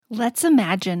Let's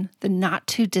imagine the not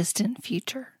too distant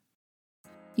future.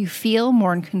 You feel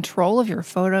more in control of your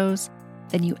photos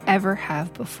than you ever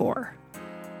have before.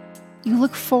 You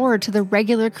look forward to the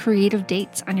regular creative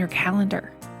dates on your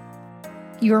calendar.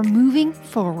 You are moving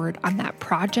forward on that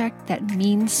project that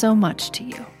means so much to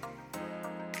you.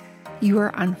 You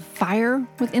are on fire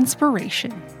with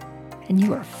inspiration, and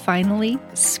you are finally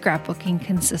scrapbooking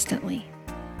consistently.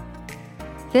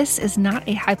 This is not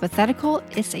a hypothetical,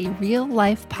 it's a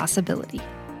real-life possibility.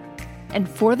 And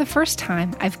for the first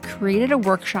time, I've created a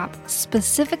workshop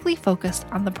specifically focused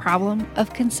on the problem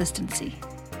of consistency.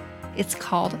 It's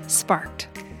called Sparked,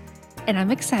 and I'm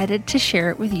excited to share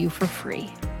it with you for free.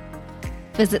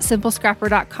 Visit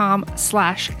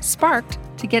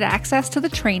simplescrapper.com/sparked to get access to the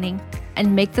training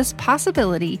and make this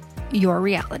possibility your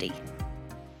reality.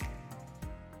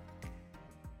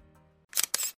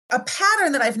 A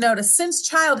pattern that I've noticed since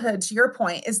childhood, to your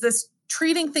point, is this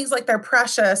treating things like they're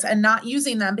precious and not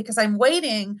using them because I'm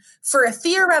waiting for a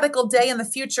theoretical day in the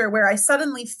future where I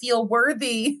suddenly feel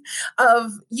worthy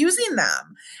of using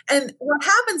them. And what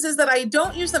happens is that I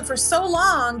don't use them for so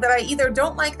long that I either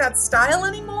don't like that style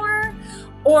anymore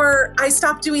or I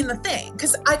stop doing the thing.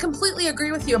 Because I completely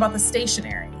agree with you about the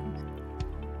stationery.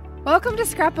 Welcome to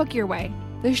Scrapbook Your Way,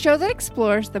 the show that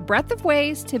explores the breadth of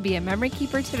ways to be a memory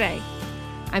keeper today.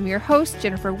 I'm your host,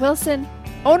 Jennifer Wilson,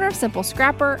 owner of Simple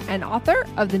Scrapper and author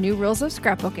of The New Rules of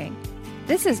Scrapbooking.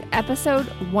 This is episode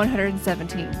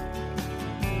 117.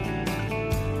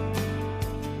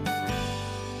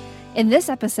 In this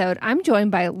episode, I'm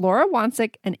joined by Laura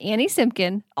Wansek and Annie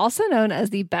Simpkin, also known as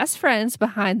the best friends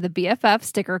behind the BFF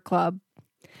Sticker Club.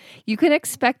 You can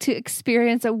expect to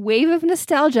experience a wave of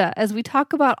nostalgia as we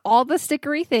talk about all the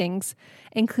stickery things,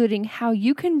 including how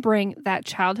you can bring that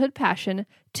childhood passion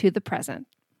to the present.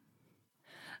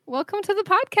 Welcome to the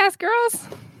podcast, girls.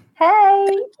 Hey.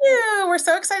 Thank you. We're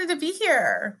so excited to be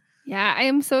here. Yeah, I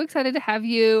am so excited to have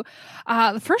you.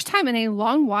 The first time in a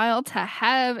long while to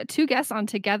have two guests on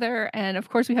together. And of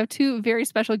course, we have two very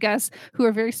special guests who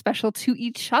are very special to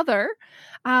each other.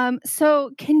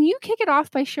 So can you kick it off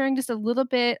by sharing just a little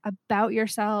bit about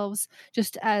yourselves,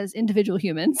 just as individual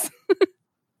humans?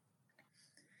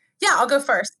 Yeah, I'll go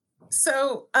first.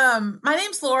 So my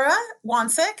name's Laura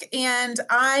Wansek, and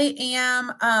I am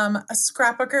a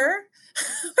scrapbooker.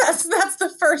 That's the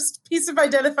first piece of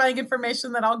identifying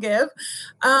information that I'll give.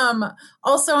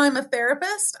 Also, I'm a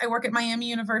therapist. I work at Miami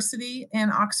University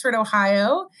in Oxford,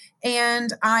 Ohio,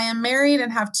 and I am married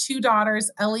and have two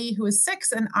daughters, Ellie, who is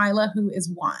 6, and Isla, who is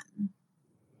 1.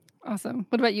 Awesome.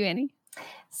 What about you, Annie?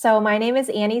 So my name is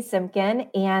Annie Simpkin,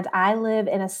 and I live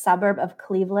in a suburb of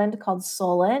Cleveland called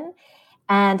Solon.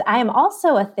 And I am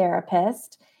also a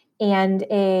therapist and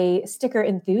a sticker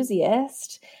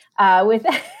enthusiast with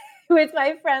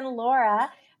my friend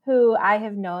Laura, who I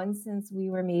have known since we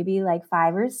were maybe like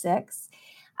 5 or 6.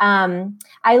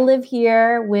 I live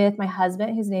here with my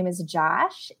husband, whose name is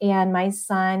Josh, and my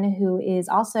son, who is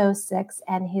also 6,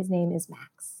 and his name is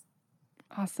Max.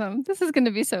 Awesome. This is going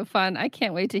to be so fun. I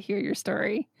can't wait to hear your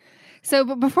story. So,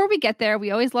 but before we get there, we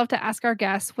always love to ask our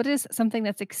guests, what is something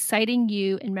that's exciting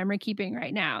you in memory keeping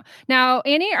right now? Now,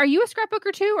 Annie, are you a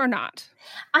scrapbooker too or not?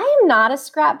 I am not a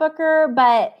scrapbooker,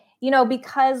 but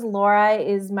because Laura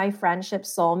is my friendship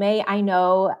soulmate, I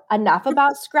know enough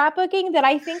about scrapbooking that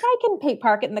I think I can take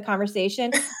part in the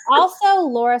conversation. Also,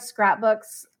 Laura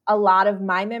scrapbooks a lot of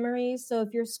my memories. So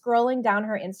if you're scrolling down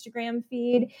her Instagram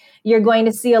feed, you're going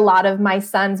to see a lot of my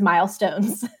son's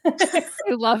milestones. I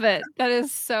love it. That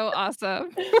is so awesome.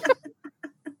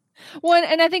 Well,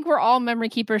 and I think we're all memory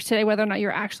keepers today, whether or not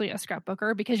you're actually a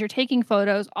scrapbooker, because you're taking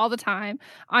photos all the time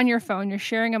on your phone, you're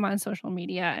sharing them on social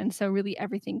media. And so really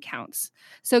everything counts.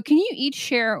 So can you each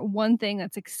share one thing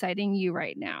that's exciting you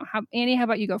right now? Annie, how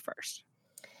about you go first?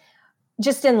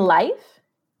 Just in life?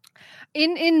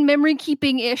 In memory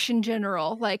keeping-ish in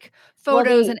general, like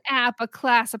photos, an app, a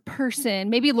class, a person.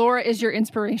 Maybe Laura is your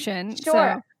inspiration. Sure.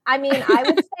 So. I mean, I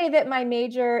would say that my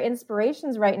major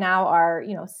inspirations right now are,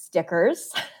 stickers.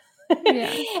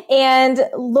 Yeah. And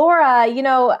Laura,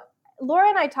 Laura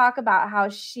and I talk about how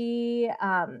she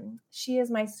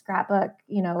is my scrapbook,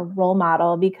 role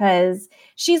model, because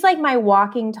she's like my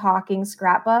walking, talking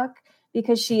scrapbook,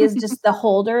 because she is just the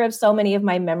holder of so many of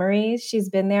my memories. She's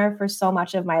been there for so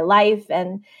much of my life.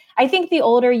 And I think the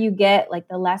older you get, like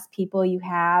the less people you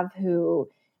have who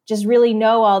just really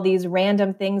know all these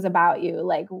random things about you.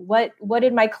 Like what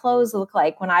did my clothes look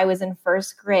like when I was in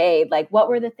first grade? Like what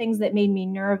were the things that made me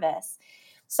nervous?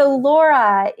 So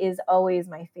Laura is always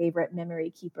my favorite memory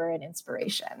keeper and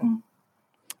inspiration.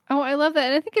 Oh, I love that.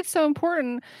 And I think it's so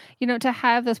important, to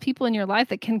have those people in your life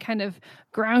that can kind of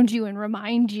ground you and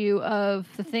remind you of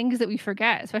the things that we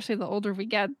forget, especially the older we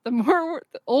get, the more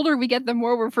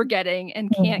we're forgetting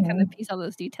and can't kind of piece all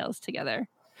those details together.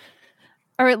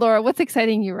 All right, Laura, what's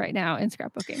exciting you right now in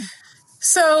scrapbooking?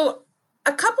 So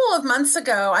a couple of months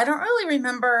ago, I don't really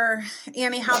remember,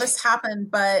 Annie, how this happened,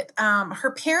 but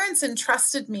her parents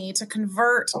entrusted me to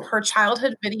convert her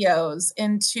childhood videos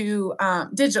into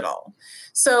digital.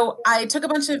 So I took a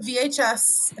bunch of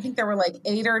VHS, I think there were like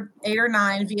eight or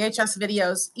nine VHS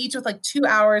videos, each with like 2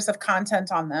 hours of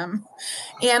content on them.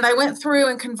 And I went through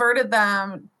and converted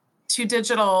them to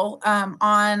digital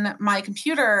on my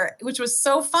computer, which was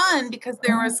so fun because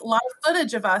there was a lot of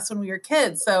footage of us when we were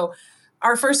kids. So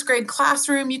our first grade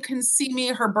classroom, you can see me,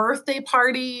 her birthday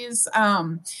parties.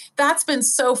 That's been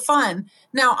so fun.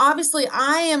 Now, obviously,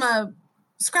 I am a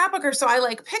scrapbooker, so I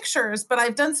like pictures, but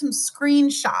I've done some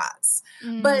screenshots.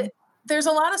 But there's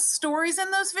a lot of stories in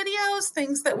those videos,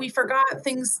 things that we forgot,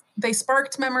 they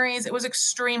sparked memories. It was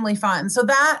extremely fun. So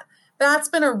that's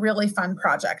been a really fun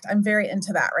project. I'm very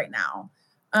into that right now.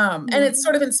 And it's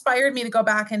sort of inspired me to go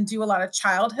back and do a lot of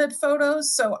childhood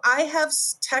photos. So I have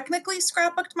technically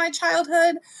scrapbooked my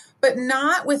childhood, but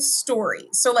not with stories.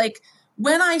 So like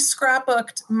when I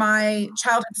scrapbooked my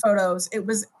childhood photos, it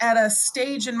was at a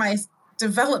stage in my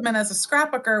development as a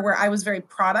scrapbooker where I was very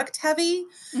product heavy.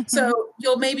 So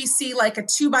you'll maybe see like a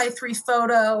 2x3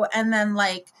 photo and then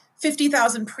like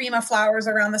 50,000 Prima flowers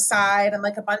around the side and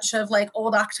like a bunch of like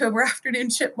old October afternoon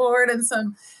chipboard and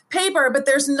some paper, but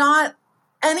there's not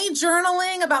any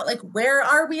journaling about like, where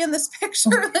are we in this picture?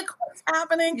 Like what's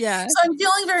happening? Yeah. So I'm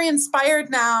feeling very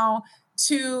inspired now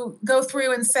to go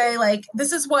through and say like,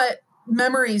 this is what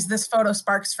memories this photo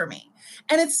sparks for me.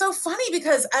 And it's so funny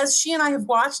because as she and I have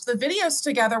watched the videos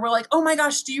together, we're like, oh my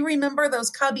gosh, do you remember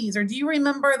those cubbies? Or do you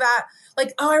remember that?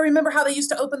 Like, oh, I remember how they used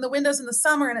to open the windows in the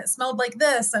summer and it smelled like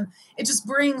this. And it just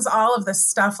brings all of this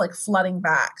stuff like flooding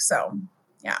back. So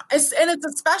yeah. It's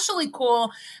especially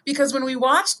cool because when we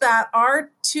watched that,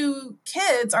 our two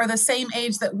kids are the same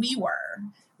age that we were,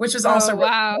 which was also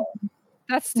wow. Really cool.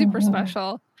 That's super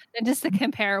special. And just to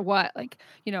compare what,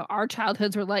 our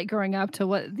childhoods were like growing up to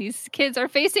what these kids are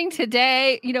facing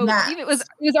today, Yes. Even it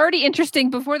was already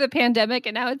interesting before the pandemic,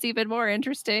 and now it's even more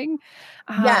interesting.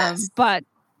 Yes. But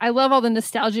I love all the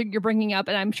nostalgia you're bringing up,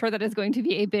 and I'm sure that is going to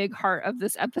be a big part of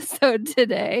this episode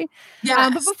today.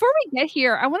 Yes. But before we get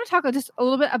here, I want to talk just a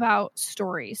little bit about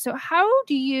stories. So how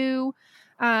do you,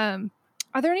 are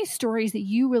there any stories that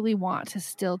you really want to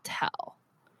still tell?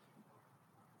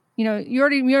 You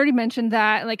already mentioned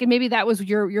that, and maybe that was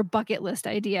your bucket list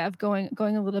idea of going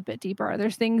a little bit deeper. Are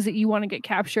there things that you want to get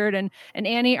captured? And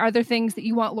Annie, are there things that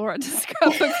you want Laura to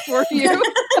scrapbook for you?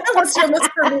 What's your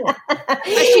list for me?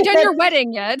 Has she done your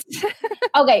wedding yet?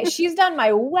 Okay, she's done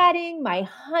my wedding, my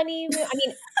honeymoon. I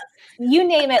mean, you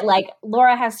name it. Like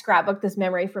Laura has scrapbooked this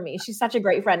memory for me. She's such a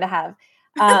great friend to have.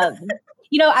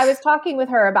 I was talking with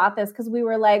her about this because we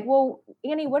were like, well,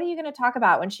 Annie, what are you going to talk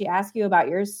about when she asks you about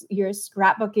your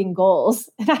scrapbooking goals?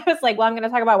 And I was like, well, I'm going to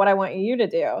talk about what I want you to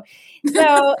do.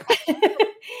 So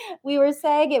we were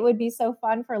saying it would be so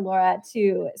fun for Laura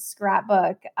to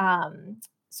scrapbook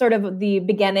sort of the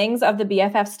beginnings of the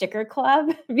BFF Sticker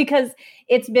Club because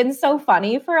it's been so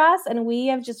funny for us. And we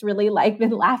have just really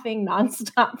been laughing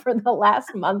nonstop for the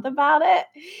last month about it.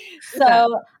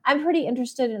 So I'm pretty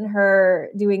interested in her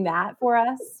doing that for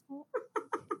us.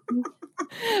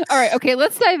 All right. Okay.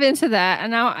 Let's dive into that.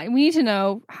 And now we need to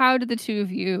know, how did the two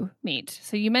of you meet?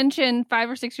 So you mentioned 5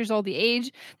 or 6 years old, the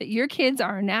age that your kids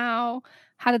are now.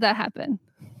 How did that happen?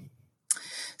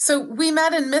 So we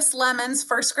met in Miss Lemon's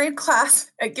first grade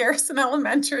class at Garrison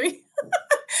Elementary.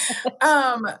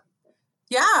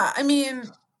 I mean,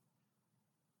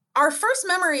 our first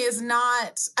memory is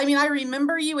not, I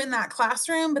remember you in that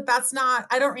classroom, but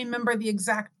I don't remember the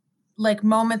exact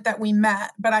moment that we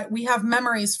met, but we have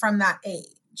memories from that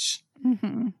age.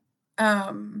 Mm-hmm.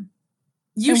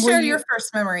 You share your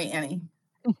first memory, Annie.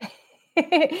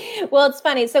 Well, it's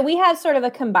funny. So we have sort of a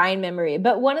combined memory,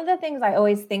 but one of the things I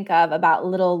always think of about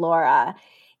little Laura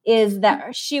is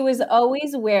that she was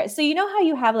always so you know how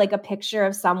you have like a picture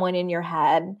of someone in your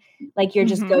head, like your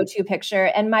just go-to picture.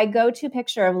 And my go-to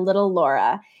picture of little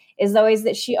Laura is always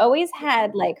that she always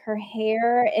had like her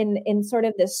hair in sort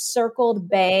of this circled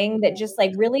bang that just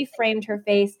like really framed her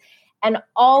face, and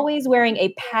always wearing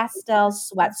a pastel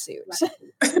sweatsuit.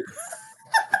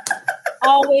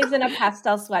 Always in a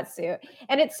pastel sweatsuit.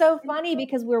 And it's so funny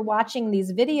because we're watching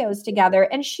these videos together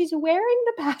and she's wearing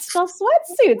the pastel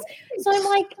sweatsuits. So I'm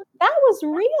like, that was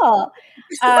real.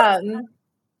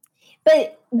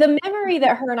 But the memory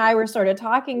that her and I were sort of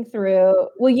talking through,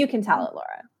 well, you can tell it,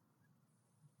 Laura.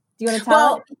 Do you want to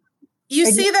tell it? You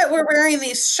see that we're wearing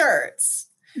these shirts.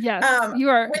 Yes, you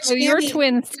are. So you're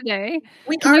twins today.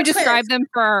 Can you describe them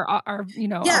for our our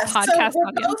podcast so we're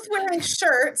audience? both wearing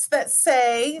shirts that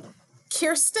say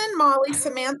Kirsten, Molly,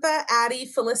 Samantha, Addie,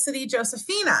 Felicity,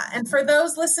 Josephina. And for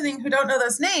those listening who don't know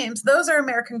those names, those are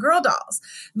American Girl dolls.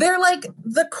 They're like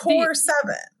the core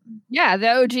 7. Yeah, the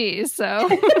OGs. So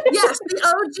yes,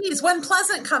 the OGs. When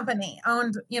Pleasant Company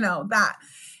owned, that.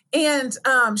 And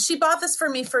she bought this for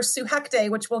me for Sue Heck Day,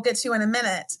 which we'll get to in a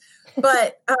minute.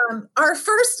 But our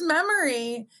first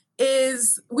memory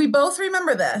is, we both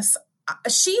remember this.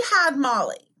 She had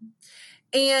Molly.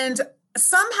 And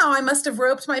somehow I must have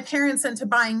roped my parents into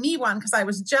buying me one because I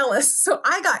was jealous. So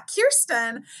I got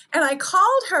Kirsten, and I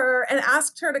called her and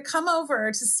asked her to come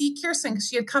over to see Kirsten because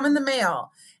she had come in the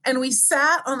mail. And we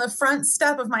sat on the front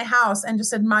step of my house and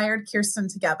just admired Kirsten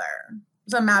together. It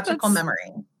was a magical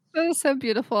memory. That is so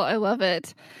beautiful. I love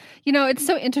it. It's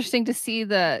so interesting to see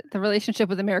the relationship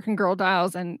with American Girl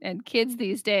dolls and kids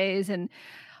these days. And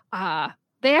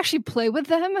they actually play with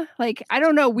them. Like, I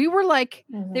don't know. We were like,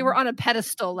 they were on a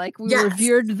pedestal. Like, we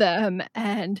revered them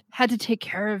and had to take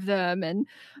care of them. And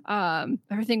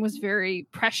everything was very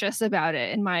precious about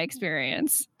it in my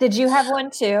experience. Did you have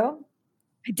one too?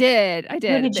 I did. Who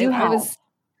did you have?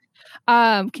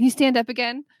 Can you stand up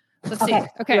again? Let's see.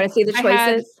 Okay. You want to see the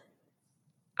choices?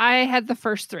 I had the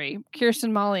first 3,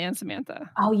 Kirsten, Molly, and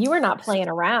Samantha. Oh, you were not playing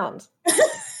around.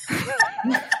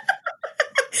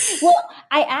 Well,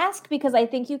 I asked because I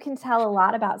think you can tell a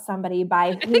lot about somebody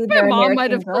by who I think my mom might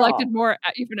have collected more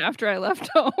even after I left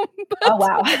home. Oh,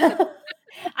 wow.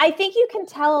 I think you can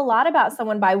tell a lot about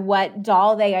someone by what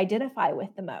doll they identify with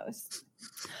the most.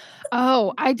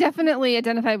 Oh, I definitely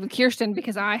identify with Kirsten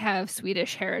because I have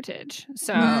Swedish heritage.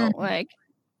 So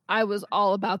I was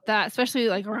all about that, especially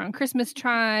like around Christmas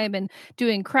time and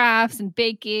doing crafts and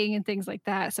baking and things like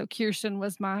that. So Kirsten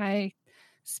was my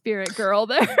spirit girl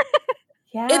there.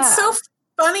 Yeah. It's so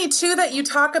funny too that you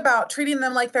talk about treating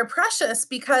them like they're precious,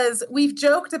 because we've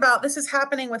joked about this is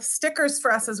happening with stickers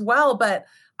for us as well. But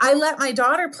I let my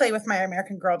daughter play with my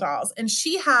American Girl dolls, and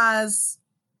she has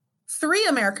 3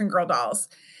 American Girl dolls.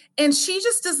 And she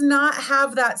just does not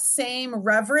have that same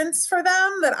reverence for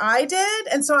them that I did.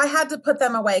 And so I had to put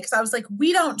them away because I was like,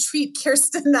 we don't treat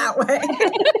Kirsten that way.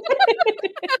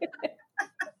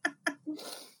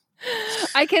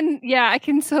 I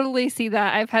can totally see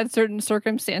that. I've had certain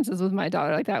circumstances with my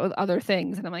daughter like that with other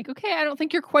things. And I'm like, okay, I don't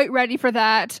think you're quite ready for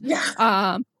that.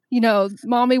 Yeah.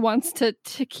 Mommy wants to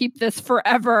keep this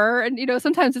forever. And,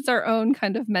 sometimes it's our own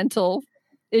kind of mental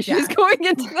issues going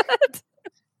into that.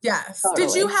 Yes. Totally.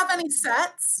 Did you have any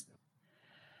sets?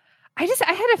 I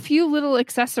had a few little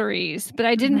accessories, but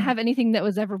I didn't have anything that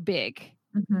was ever big.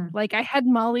 Like I had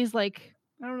Molly's, like,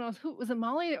 I don't know, who was it,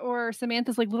 Molly or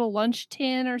Samantha's like little lunch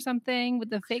tin or something with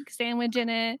the fake sandwich in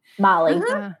it. Molly.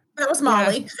 That was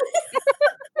Molly.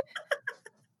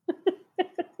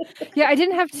 Yeah, I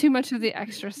didn't have too much of the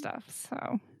extra stuff.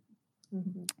 So,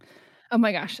 Oh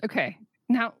my gosh. Okay.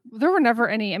 Now, there were never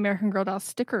any American Girl doll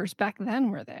stickers back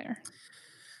then, were there?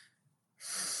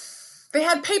 They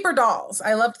had paper dolls.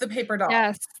 I loved the paper dolls.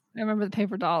 Yes, I remember the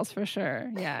paper dolls for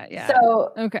sure. Yeah.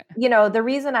 So, okay. The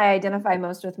reason I identify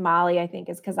most with Molly, I think,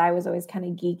 is because I was always kind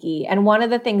of geeky. And one of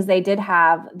the things they did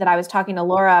have that I was talking to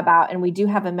Laura about, and we do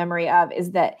have a memory of,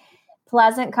 is that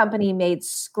Pleasant Company made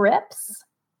scripts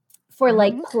for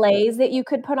like plays that you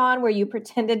could put on where you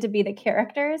pretended to be the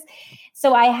characters.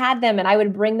 So I had them and I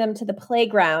would bring them to the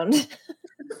playground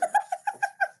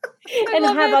and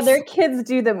have other kids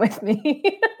do them with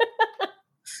me.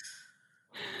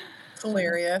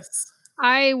 Hilarious.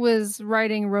 I was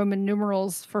writing Roman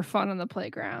numerals for fun on the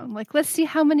playground. Like, let's see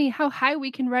how high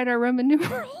we can write our Roman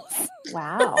numerals.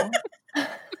 Wow.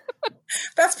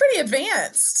 That's pretty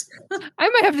advanced. I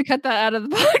might have to cut that out of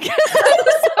the podcast.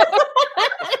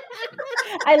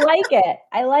 I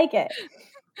like it.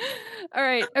 All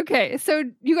right. Okay. So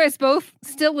you guys both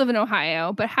still live in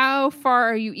Ohio, but how far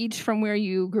are you each from where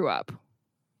you grew up?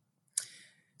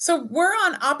 So we're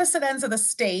on opposite ends of the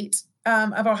state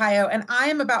of Ohio, and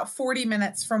I'm about 40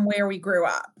 minutes from where we grew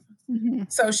up.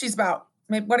 So she's about,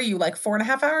 what are you, like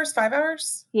 4.5 hours, 5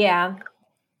 hours? Yeah.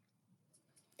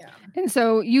 And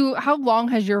so how long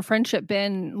has your friendship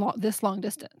been this long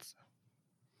distance?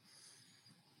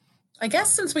 I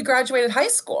guess since we graduated high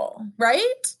school,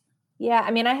 right? Yeah. I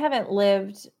mean, I haven't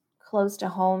lived close to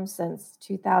home since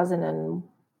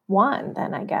 2001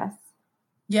 then, I guess.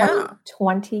 Yeah.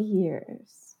 20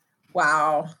 years.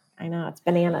 Wow. I know. It's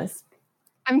bananas.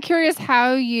 I'm curious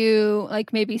how you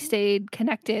like maybe stayed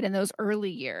connected in those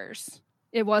early years.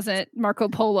 It wasn't Marco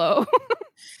Polo.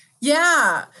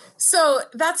 Yeah. So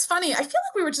that's funny. I feel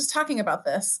like we were just talking about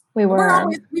this. We've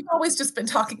always just been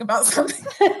talking about something.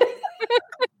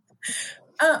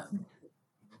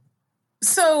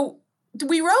 So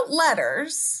we wrote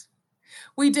letters.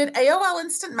 We did AOL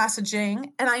instant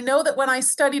messaging. And I know that when I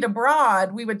studied abroad,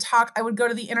 I would go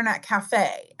to the internet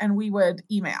cafe and we would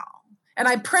email. And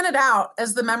I printed out,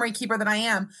 as the memory keeper that I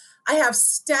am, I have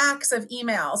stacks of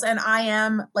emails and I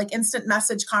am like instant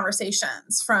message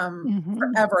conversations from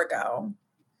forever ago.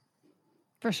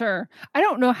 For sure. I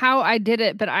don't know how I did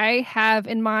it, but I have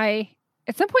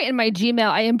at some point in my Gmail,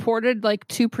 I imported like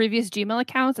 2 previous Gmail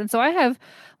accounts. And so I have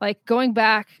like going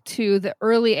back to the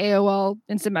early AOL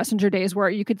Instant Messenger days where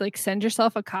you could like send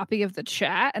yourself a copy of the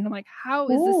chat. And I'm like, how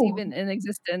is this even in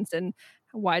existence? And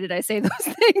why did I say those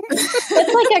things?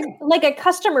 It's like a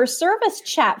customer service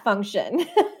chat function.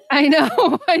 I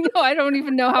know. I don't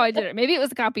even know how I did it. Maybe it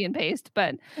was a copy and paste,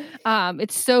 but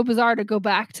it's so bizarre to go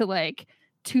back to like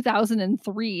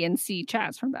 2003 and see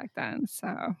chats from back then.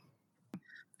 So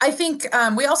I think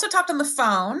we also talked on the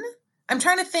phone. I'm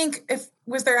trying to think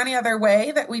was there any other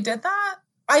way that we did that?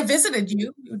 I visited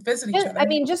you. We would visit each other. I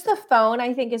mean, just the phone,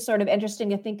 I think, is sort of interesting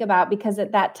to think about because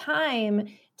at that time,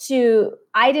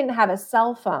 I didn't have a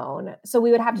cell phone. So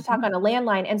we would have to talk on a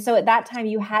landline. And so at that time,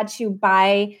 you had to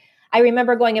buy, I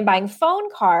remember going and buying phone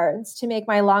cards to make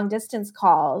my long distance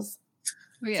calls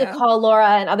to call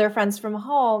Laura and other friends from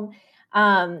home.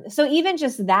 So even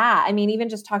just that, I mean, even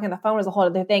just talking on the phone was a whole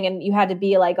other thing. And you had to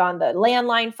be like on the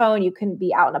landline phone. You couldn't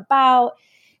be out and about.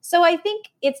 So I think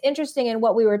it's interesting. And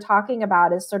what we were talking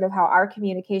about is sort of how our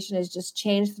communication has just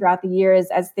changed throughout the years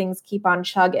as things keep on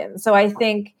chugging. So I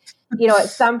think, at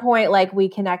some point, like we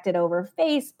connected over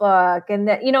Facebook and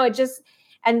that,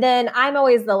 and then I'm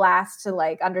always the last to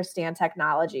like understand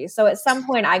technology. So at some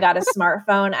point I got a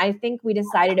smartphone. I think we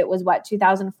decided it was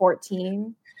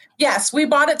 2014. Yes, we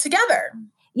bought it together.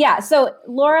 Yeah. So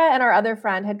Laura and our other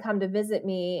friend had come to visit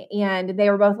me and they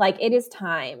were both like, it is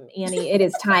time, Annie, it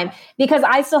is time. Because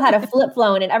I still had a flip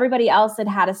phone and everybody else had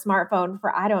had a smartphone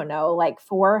for, I don't know, like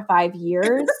 4 or 5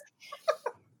 years.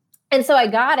 And so I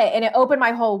got it and it opened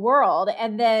my whole world.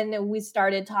 And then we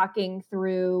started talking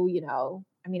through, a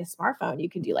smartphone, you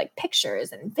can do like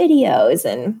pictures and videos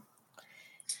and,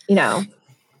 We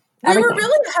were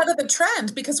really ahead of the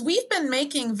trend because we've been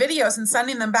making videos and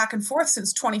sending them back and forth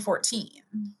since 2014.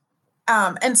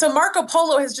 And so Marco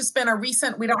Polo has just been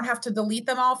we don't have to delete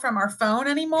them all from our phone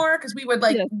anymore because we would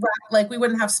we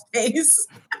wouldn't have space.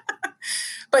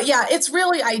 But yeah, it's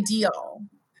really ideal,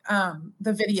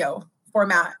 the video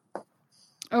format.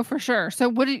 Oh, for sure. So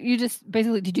what did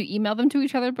you email them to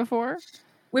each other before?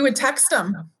 We would text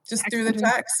them through the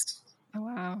text. Oh,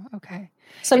 wow. Okay.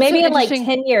 So maybe in like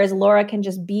 10 years, Laura can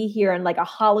just be here in like a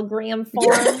hologram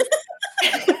form.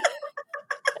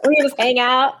 We can just hang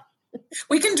out.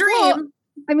 We can dream.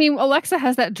 Well, Alexa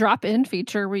has that drop-in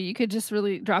feature where you could just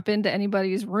really drop into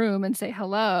anybody's room and say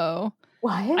hello.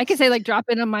 What? I could say like drop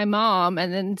in on my mom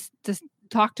and then just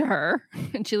talk to her.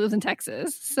 And she lives in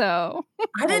Texas. So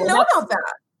I didn't know about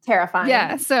that. Terrifying.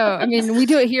 Yeah. So, we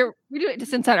do it here. We do it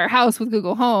just inside our house with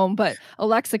Google Home, but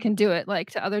Alexa can do it like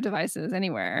to other devices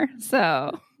anywhere.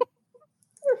 So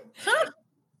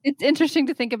it's interesting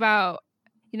to think about,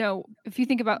 if you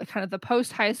think about kind of the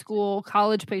post-high school,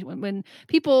 college page,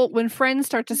 when friends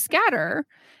start to scatter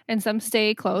and some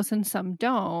stay close and some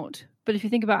don't. But if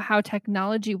you think about how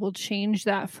technology will change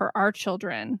that for our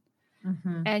children,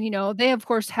 and, they, of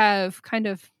course, have kind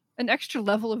of an extra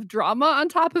level of drama on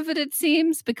top of it, it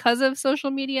seems, because of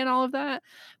social media and all of that.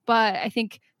 But I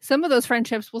think some of those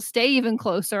friendships will stay even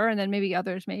closer, and then maybe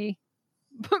others maybe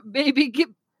get,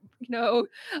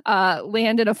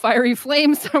 land in a fiery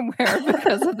flame somewhere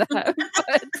because of that.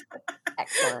 But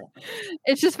excellent.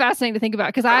 It's just fascinating to think about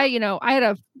because I had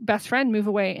a best friend move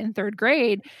away in 3rd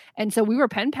grade, and so we were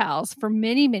pen pals for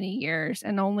many, many years,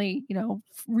 and only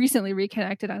recently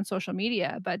reconnected on social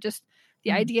media. But just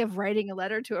the idea of writing a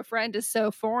letter to a friend is so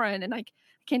foreign, and I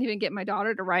can't even get my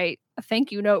daughter to write a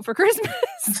thank you note for Christmas.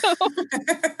 So.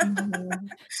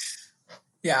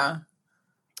 Yeah.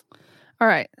 All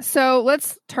right. So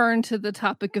let's turn to the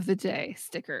topic of the day,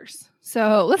 stickers.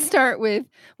 So let's start with,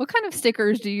 what kind of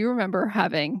stickers do you remember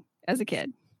having as a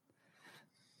kid?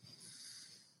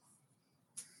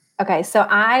 Okay. So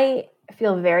I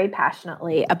feel very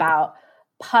passionately about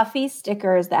puffy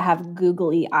stickers that have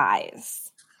googly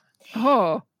eyes.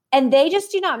 Oh. And they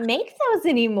just do not make those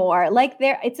anymore. Like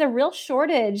it's a real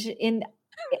shortage in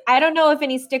I don't know if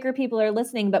any sticker people are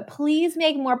listening, but please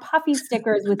make more puffy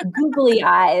stickers with googly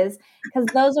eyes, because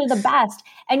those are the best.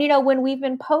 And, when we've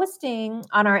been posting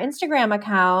on our Instagram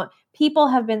account, people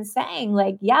have been saying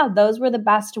like, yeah, those were the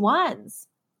best ones.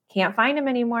 Can't find them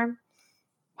anymore.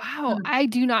 Wow, I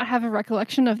do not have a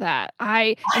recollection of that.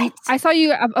 I saw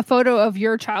you a photo of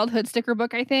your childhood sticker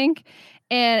book, I think,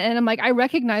 and I'm like, I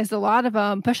recognized a lot of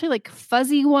them, especially like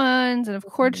fuzzy ones, and of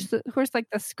course, like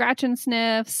the scratch and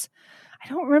sniffs. I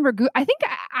don't remember. I think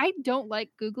I don't like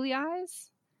googly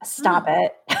eyes. Stop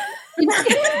it!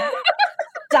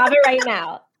 Stop it right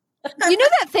now. You know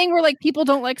that thing where like people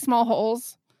don't like small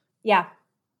holes? Yeah,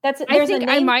 there's a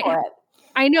name for it.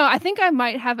 I know. I think I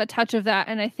might have a touch of that.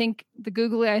 And I think the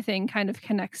googly eye thing kind of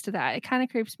connects to that. It kind of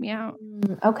creeps me out.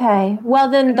 Okay. Well,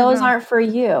 then those aren't for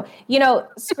you.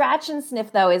 Scratch and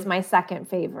sniff, though, is my second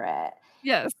favorite.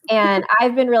 Yes. And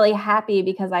I've been really happy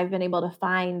because I've been able to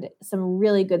find some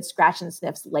really good scratch and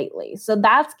sniffs lately. So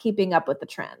that's keeping up with the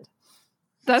trend.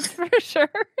 That's for sure.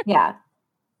 Yeah.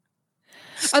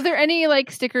 Are there any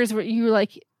like stickers where you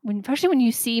like, especially when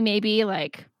you see maybe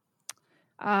like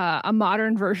a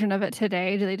modern version of it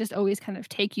today, do they just always kind of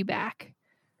take you back?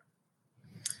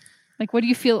 Like, what do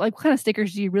you feel like? What kind of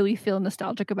stickers do you really feel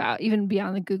nostalgic about, even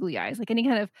beyond the googly eyes? Like any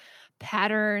kind of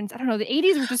patterns? I don't know. The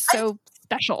 80s were just so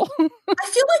special. I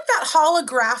feel like that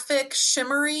holographic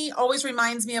shimmery always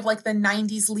reminds me of like the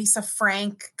 90s Lisa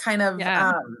Frank kind of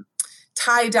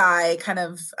tie-dye kind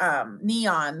of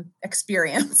neon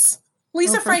experience.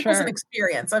 Lisa Frank was an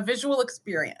experience, a visual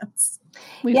experience.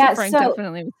 Lisa Frank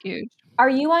definitely was huge. Are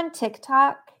you on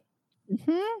TikTok?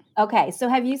 Mm-hmm. Okay. So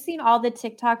have you seen all the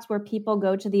TikToks where people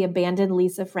go to the abandoned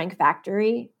Lisa Frank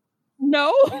factory?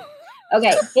 No.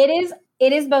 Okay.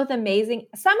 It is both amazing.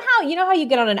 Somehow, you know how you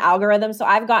get on an algorithm? So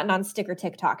I've gotten on sticker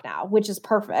TikTok now, which is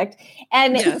perfect.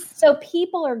 And so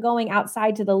people are going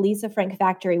outside to the Lisa Frank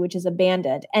factory, which is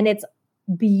abandoned. And it's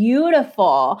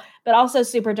beautiful, but also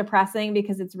super depressing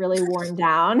because it's really worn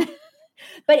down.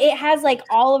 But it has like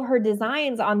all of her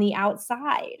designs on the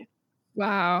outside.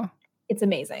 Wow. It's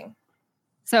amazing.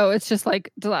 So it's just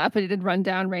like dilapidated,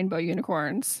 rundown rainbow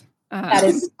unicorns. That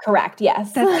is correct.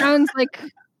 Yes. That sounds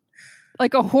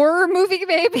like a horror movie,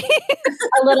 maybe.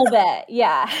 A little bit.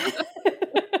 Yeah.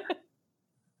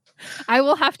 I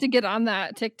will have to get on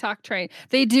that TikTok train.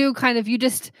 They do kind of, you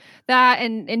just, that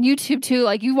and YouTube too,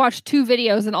 like you watch 2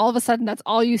 videos and all of a sudden that's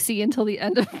all you see until the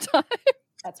end of time.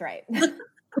 That's right.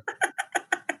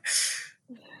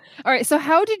 All right. So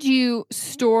how did you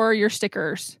store your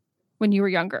stickers when you were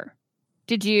younger?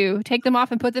 Did you take them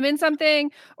off and put them in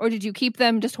something, or did you keep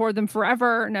them, just hoard them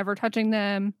forever, never touching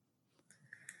them?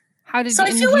 How did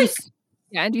I feel like,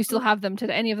 and do you still have them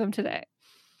today? Any of them today?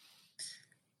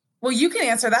 Well, you can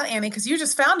answer that, Annie, because you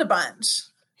just found a bunch.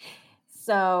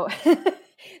 So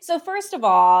first of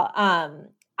all,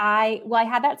 I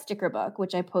had that sticker book,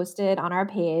 which I posted on our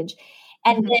page.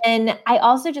 And then I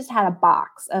also just had a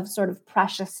box of sort of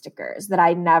precious stickers that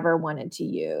I never wanted to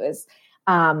use.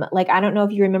 Like, I don't know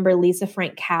if you remember Lisa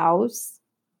Frank cows.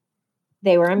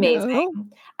 They were amazing. No.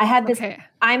 I had this,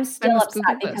 I'm still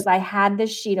upset because I had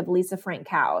this sheet of Lisa Frank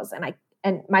cows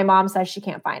and my mom says she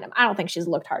can't find them. I don't think she's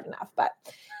looked hard enough, but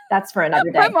that's for another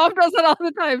day. My mom does it all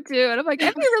the time too. And I'm like,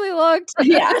 have you really looked?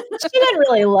 Yeah, she didn't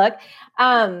really look.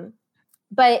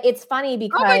 But it's funny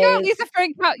because... Oh my God, Lisa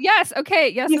Frank. Yes. Okay.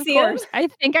 Yes, of course. I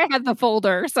think I had the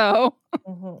folder. So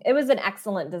it was an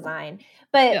excellent design.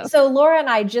 But so Laura and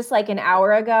I, just like an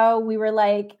hour ago, we were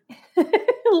like,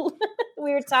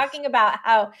 we were talking about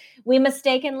how we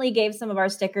mistakenly gave some of our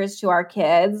stickers to our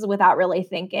kids without really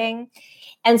thinking.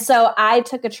 And so I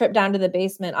took a trip down to the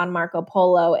basement on Marco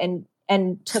Polo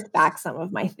and took back some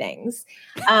of my things.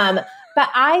 But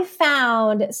I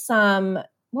found some...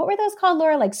 What were those called,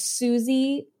 Laura? Like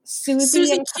Susie Q.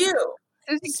 Susie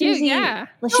Q, yeah.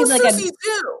 She's like Susie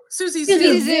Zoo. Susie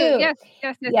Zoo.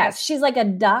 Yes. She's like a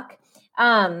duck.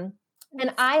 And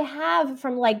I have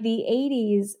from like the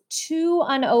 80s 2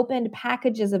 unopened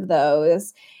packages of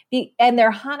those. And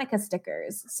they're Hanukkah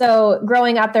stickers. So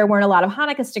growing up, there weren't a lot of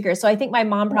Hanukkah stickers. So I think my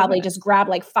mom probably just grabbed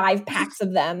like 5 packs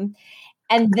of them.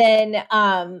 And then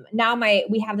now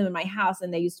we have them in my house,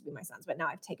 and they used to be my son's, but now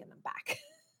I've taken them back.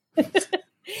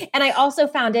 And I also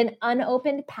found an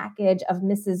unopened package of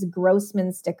Mrs.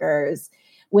 Grossman stickers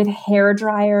with hair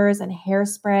dryers and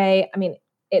hairspray. I mean,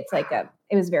 it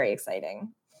was very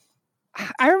exciting.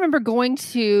 I remember going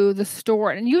to the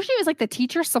store, and usually it was like the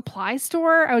teacher supply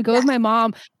store. I would go with my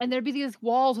mom, and there'd be these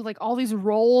walls with like all these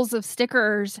rolls of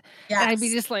stickers. Yes. And I'd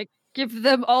be just like, give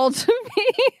them all to me.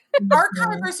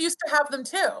 Archivers used to have them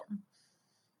too.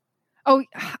 Oh,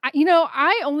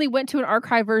 I only went to an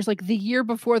Archivers like the year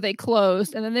before they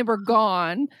closed, and then they were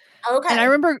gone. Okay. And I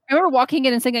remember walking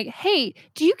in and saying like, "Hey,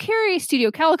 do you carry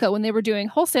Studio Calico?" When they were doing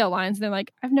wholesale lines, and they're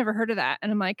like, "I've never heard of that."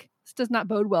 And I'm like, "This does not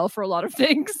bode well for a lot of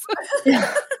things." You're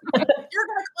going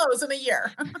to close in a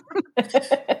year.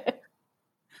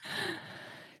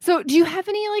 So do you have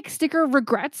any like sticker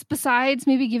regrets besides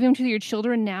maybe giving them to your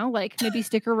children now? Like maybe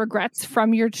sticker regrets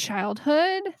from your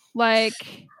childhood? Like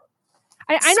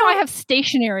I know I have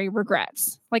stationery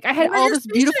regrets. Like I had all this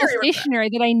beautiful stationery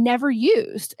that I never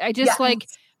used. I just like,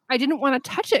 I didn't want to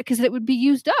touch it because it would be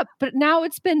used up. But now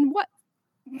it's been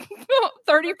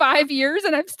 35 years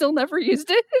and I've still never used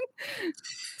it.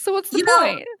 So what's the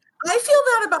point? I feel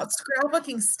that about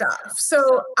scrapbooking stuff.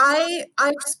 So I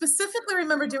specifically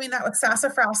remember doing that with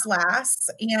Sassafras Lass,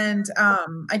 and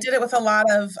I did it with a lot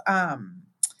of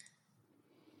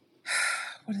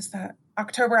what is that?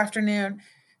 October Afternoon,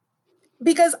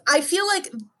 because I feel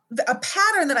like a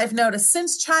pattern that I've noticed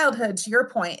since childhood, to your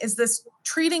point, is this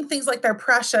treating things like they're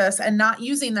precious and not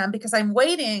using them because I'm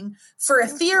waiting for a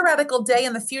theoretical day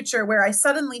in the future where I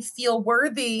suddenly feel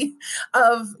worthy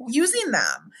of using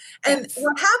them. And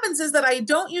what happens is that I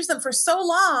don't use them for so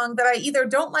long that I either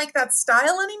don't like that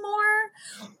style anymore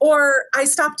or I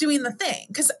stop doing the thing.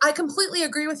 Because I completely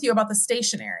agree with you about the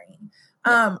stationery.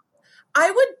 I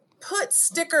would put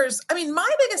stickers. I mean, my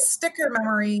biggest sticker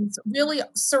memories really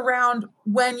surround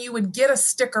when you would get a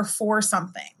sticker for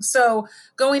something. So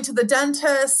going to the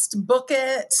dentist, book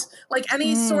it, like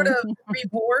any sort of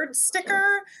reward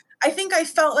sticker. I think I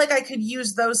felt like I could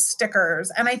use those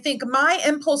stickers. And I think my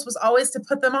impulse was always to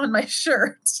put them on my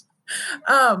shirt.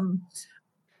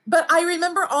 But I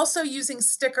remember also using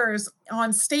stickers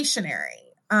on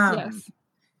stationery. Yes.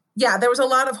 Yeah, there was a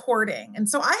lot of hoarding. And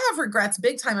so I have regrets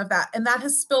big time of that. And that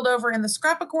has spilled over in the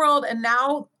scrapbook world. And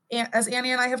now, as Annie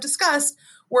and I have discussed,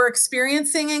 we're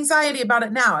experiencing anxiety about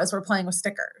it now as we're playing with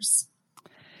stickers.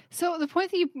 So the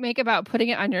point that you make about putting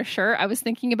it on your shirt, I was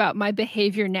thinking about my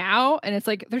behavior now. And it's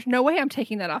like, there's no way I'm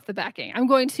taking that off the backing. I'm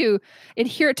going to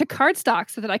adhere it to cardstock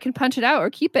so that I can punch it out or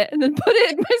keep it and then put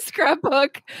it in my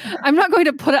scrapbook. I'm not going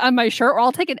to put it on my shirt, or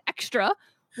I'll take an extra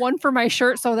one for my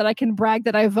shirt so that I can brag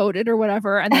that I voted or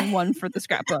whatever, and then one for the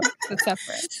scrapbook that's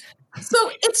separate. So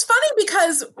it's funny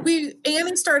because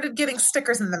Annie started getting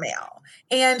stickers in the mail,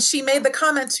 and she made the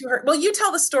comment to her, well, you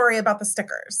tell the story about the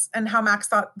stickers and how Max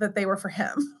thought that they were for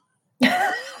him.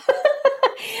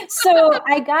 So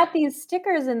I got these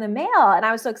stickers in the mail and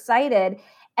I was so excited.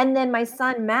 And then my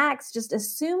son, Max, just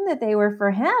assumed that they were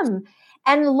for him.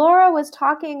 And Laura was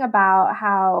talking about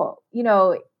how,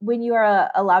 when you are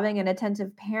a loving and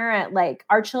attentive parent, like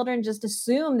our children just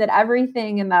assume that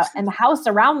everything in the house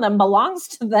around them belongs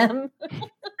to them.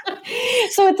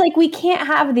 So it's like, we can't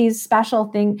have these special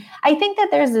things. I think that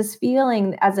there's this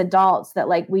feeling as adults that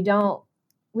like, we don't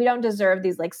deserve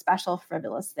these like special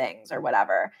frivolous things or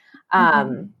whatever.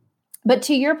 But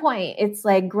to your point, it's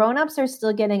like grownups are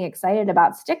still getting excited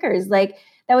about stickers. Like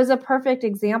that was a perfect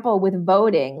example with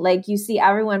voting. Like you see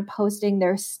everyone posting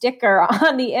their sticker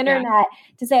on the internet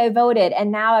to say I voted.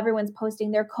 And now everyone's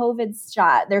posting their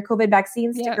COVID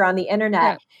vaccine sticker on the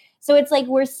internet. Yeah. So it's like,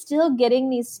 we're still getting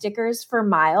these stickers for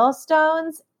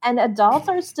milestones and adults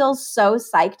are still so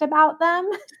psyched about them.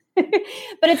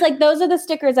 But it's like, those are the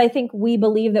stickers I think we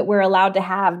believe that we're allowed to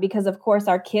have because of course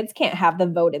our kids can't have the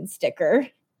voted sticker.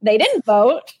 They didn't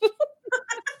vote.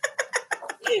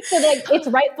 So like, it's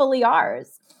rightfully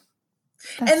ours.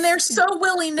 And they're so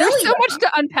willy-nilly. There's so much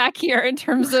to unpack here in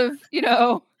terms of,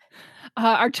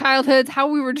 our childhoods, how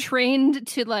we were trained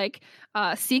to like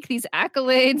seek these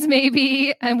accolades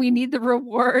maybe, and we need the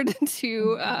reward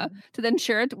to then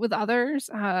share it with others.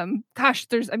 You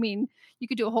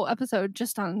could do a whole episode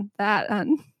just on that,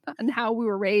 on how we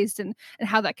were raised and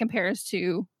how that compares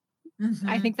to,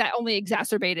 I think that only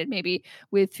exacerbated maybe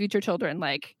with future children,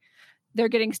 like they're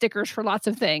getting stickers for lots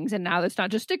of things. And now it's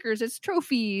not just stickers, it's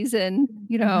trophies and,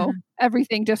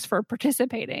 everything just for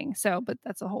participating. So, but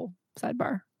that's a whole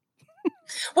sidebar.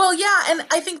 Well, yeah. And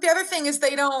I think the other thing is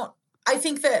I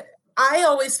think that I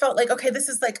always felt like, okay,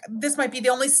 this might be the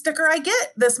only sticker I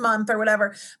get this month or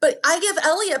whatever. But I give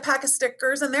Ellie a pack of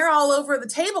stickers and they're all over the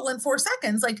table in 4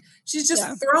 seconds. Like she's just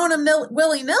throwing them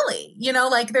willy-nilly,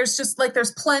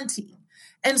 there's plenty.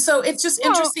 And so it's just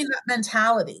interesting, that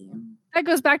mentality. That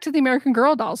goes back to the American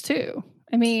Girl dolls too.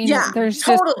 I mean, there's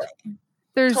I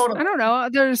don't know.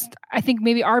 I think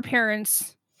maybe our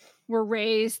parents were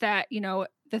raised that,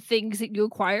 the things that you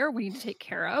acquire, we need to take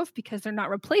care of because they're not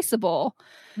replaceable.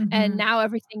 And now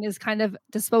everything is kind of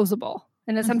disposable.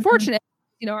 And it's unfortunate,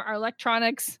 our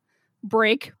electronics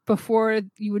break before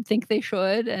you would think they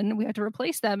should, and we have to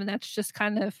replace them. And that's just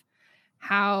kind of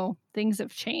how things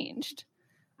have changed.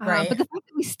 Right. But the fact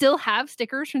that we still have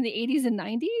stickers from the 80s and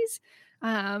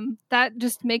 90s, that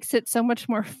just makes it so much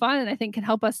more fun, and I think can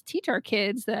help us teach our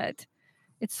kids that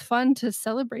it's fun to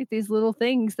celebrate these little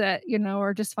things that,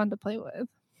 are just fun to play with.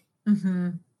 Mm-hmm.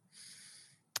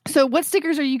 So what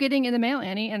stickers are you getting in the mail,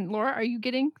 Annie? And Laura, are you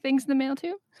getting things in the mail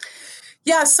too?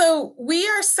 Yeah, so we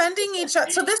are sending each other.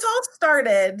 So this all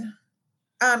started,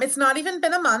 it's not even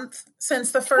been a month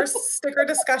since the first sticker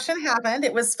discussion happened.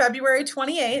 It was February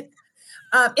 28th.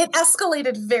 It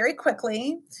escalated very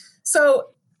quickly. So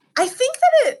I think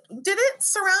that did it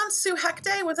surround Sue Heck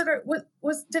Day?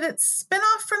 Did it spin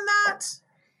off from that?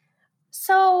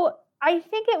 So I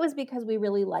think it was because we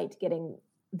really liked getting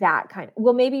that kind of,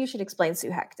 well, maybe you should explain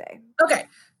Sue Heck Day. Okay.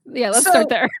 Yeah, let's start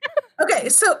there. Okay.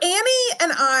 So Annie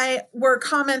and I were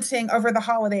commenting over the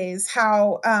holidays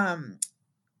how,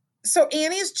 so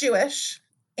Annie's Jewish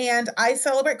and I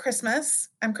celebrate Christmas.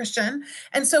 I'm Christian.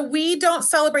 And so we don't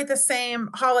celebrate the same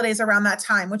holidays around that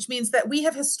time, which means that we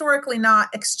have historically not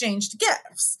exchanged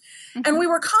gifts. Mm-hmm. And we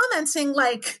were commenting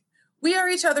like, we are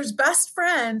each other's best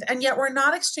friend, and yet we're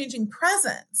not exchanging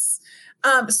presents.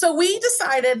 So we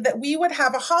decided that we would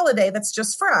have a holiday that's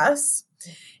just for us,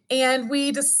 and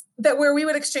where we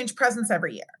would exchange presents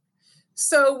every year.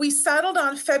 So we settled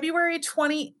on February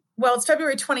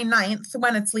 29th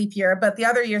when it's leap year, but the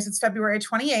other years it's February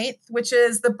 28th, which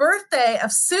is the birthday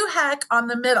of Sue Heck on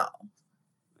the Middle.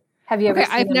 Have you ever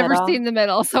seen I've the never middle? seen the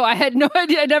middle, so I had no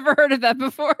idea. I never heard of that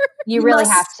before. You really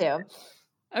have to.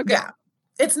 Okay. Yeah.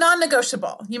 It's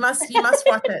non-negotiable. You must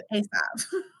watch it ASAP.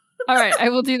 All right, I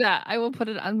will do that. I will put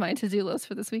it on my to-do list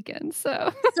for this weekend.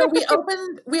 So we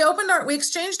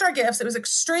exchanged our gifts. It was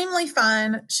extremely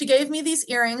fun. She gave me these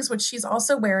earrings, which she's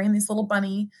also wearing, these little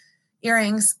bunny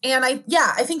earrings. And I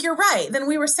think you're right. Then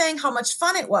we were saying how much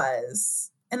fun it was.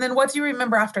 And then what do you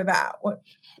remember after that?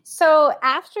 So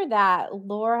after that,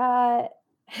 Laura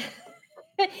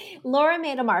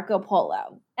made a Marco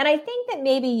Polo. And I think that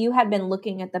maybe you had been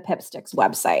looking at the Pipsticks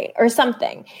website or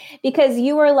something, because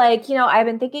you were like, I've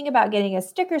been thinking about getting a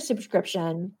sticker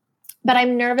subscription, but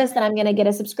I'm nervous that I'm going to get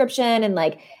a subscription and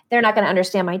like, they're not going to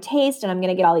understand my taste, and I'm going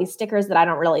to get all these stickers that I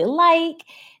don't really like.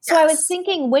 So yes. I was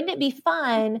thinking, wouldn't it be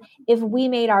fun if we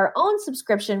made our own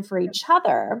subscription for each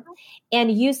other,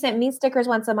 and you sent me stickers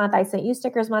once a month, I sent you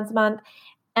stickers once a month.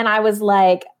 And I was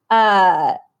like,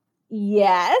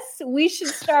 yes, we should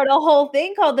start a whole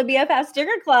thing called the BFF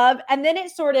Sticker Club. And then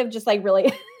it sort of just like really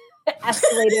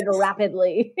escalated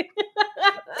rapidly.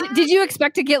 Did you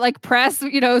expect to get like press,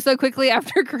 so quickly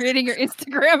after creating your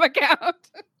Instagram account?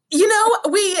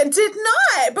 We did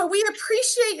not, but we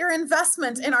appreciate your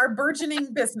investment in our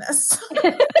burgeoning business.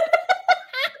 I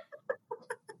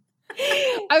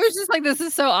was just like, this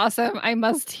is so awesome. I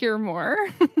must hear more.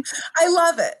 I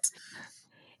love it.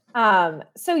 So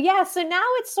now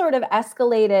it's sort of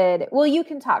escalated. Well, you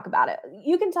can talk about it.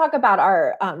 You can talk about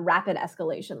our rapid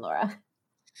escalation, Laura.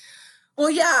 Well,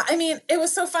 yeah, I mean, it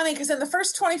was so funny because in the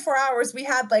first 24 hours, we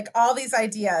had like all these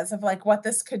ideas of like what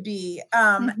this could be.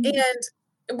 And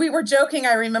we were joking.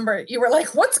 I remember you were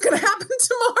like, what's going to happen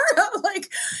tomorrow? Like,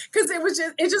 because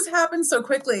it just happened so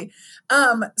quickly.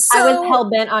 I was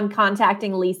hell-bent on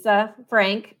contacting Lisa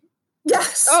Frank.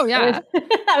 Yes. Oh, yeah.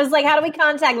 I was like, how do we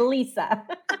contact Lisa?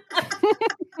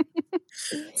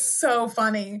 So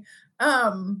funny.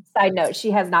 Side note,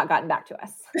 she has not gotten back to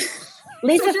us.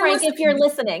 Lisa Frank, if you're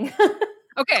listening.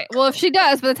 Okay. Well, if she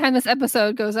does, by the time this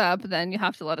episode goes up, then you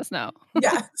have to let us know.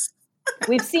 Yes.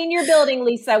 We've seen your building,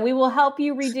 Lisa. We will help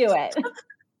you redo it.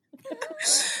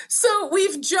 So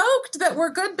we've joked that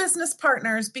we're good business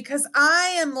partners because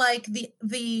I am like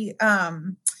the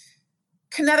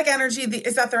kinetic energy.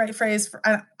 Is that the right phrase?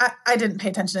 I didn't pay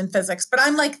attention in physics, but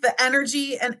I'm like the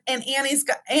energy, and Annie has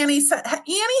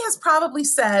probably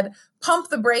said, pump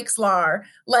the brakes, Lar,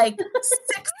 like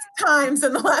 6 times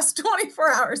in the last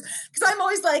 24 hours. Cause I'm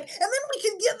always like, and then we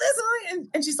can get this.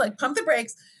 And she's like, pump the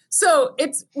brakes. So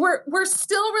we're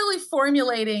still really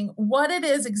formulating what it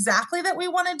is exactly that we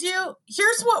want to do.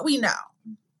 Here's what we know.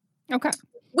 Okay.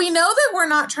 We know that we're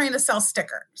not trying to sell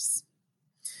stickers.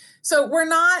 So we're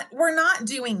not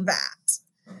doing that.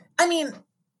 I mean,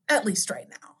 at least right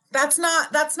now. That's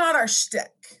not our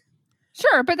shtick.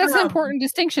 Sure, but that's an important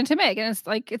distinction to make. And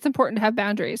it's important to have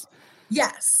boundaries.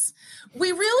 Yes.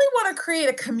 We really want to create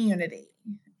a community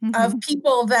of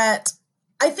people that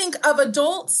I think of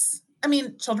adults. I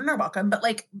mean, children are welcome, but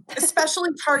like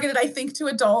especially targeted, I think, to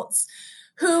adults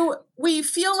who we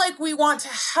feel like we want to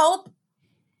help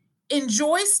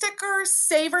enjoy stickers,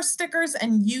 savor stickers,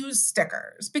 and use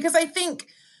stickers. Because I think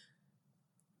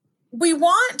we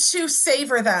want to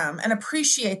savor them and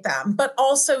appreciate them, but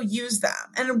also use them.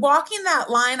 And walking that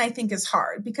line, I think, is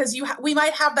hard because we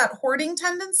might have that hoarding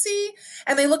tendency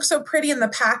and they look so pretty in the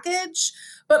package,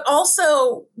 but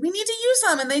also we need to use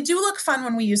them and they do look fun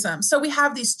when we use them. So we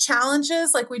have these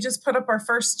challenges, like we just put up our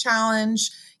first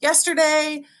challenge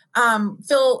yesterday,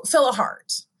 fill a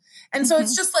heart. And so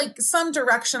it's just like some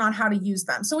direction on how to use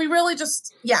them. So we really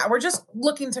we're just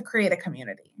looking to create a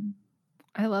community.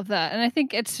 I love that. And I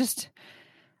think it's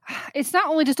not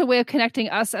only just a way of connecting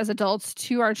us as adults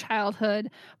to our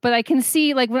childhood, but I can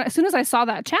see like as soon as I saw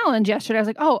that challenge yesterday, I was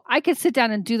like, oh, I could sit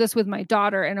down and do this with my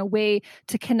daughter in a way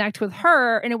to connect with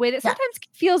her in a way that sometimes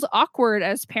feels awkward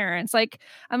as parents. Like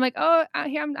I'm like, oh,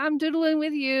 I'm doodling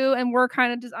with you. And we're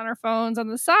kind of just on our phones on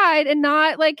the side and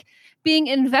not like being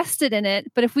invested in it.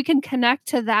 But if we can connect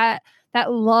to that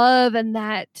love and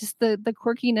that just the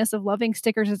quirkiness of loving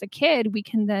stickers as a kid, we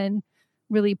can then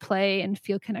really play and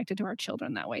feel connected to our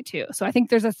children that way too. So I think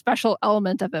there's a special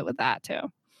element of it with that too.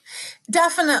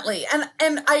 Definitely.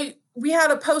 And we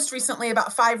had a post recently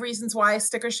about 5 reasons why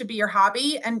stickers should be your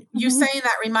hobby. And you saying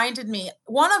that reminded me,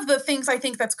 one of the things I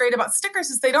think that's great about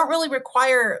stickers is they don't really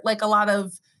require like a lot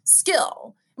of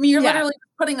skill. I mean, you're literally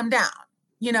putting them down,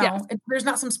 there's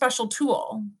not some special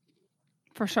tool.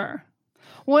 For sure.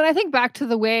 Well, and I think back to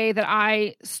the way that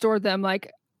I stored them,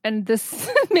 like, and this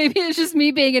maybe it's just me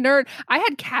being a nerd. I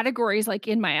had categories like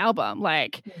in my album.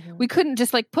 Like we couldn't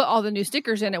just like put all the new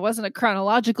stickers in. It wasn't a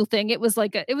chronological thing. It was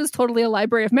like it was totally a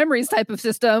library of memories type of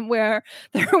system where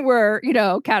there were,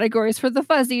 categories for the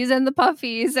fuzzies and the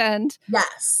puffies and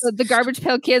the Garbage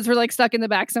Pail Kids were like stuck in the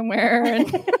back somewhere.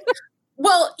 And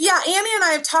well, yeah, Annie and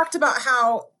I have talked about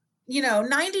how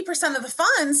 90% of the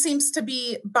fun seems to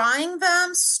be buying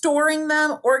them, storing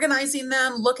them, organizing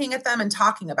them, looking at them, and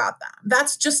talking about them.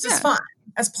 That's just as fun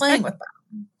as playing with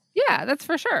them. Yeah, that's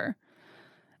for sure.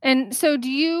 And so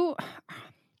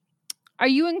are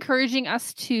you encouraging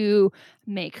us to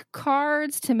make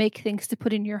cards, to make things to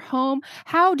put in your home?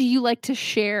 How do you like to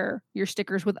share your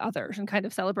stickers with others and kind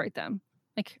of celebrate them?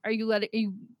 Like, are you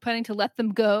planning to let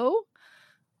them go?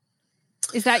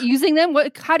 Is that using them?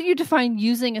 How do you define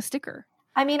using a sticker?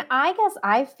 I mean, I guess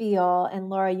I feel, and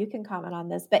Laura, you can comment on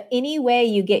this, but any way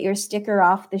you get your sticker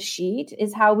off the sheet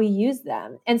is how we use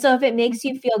them. And so if it makes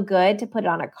you feel good to put it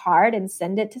on a card and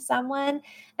send it to someone,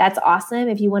 that's awesome.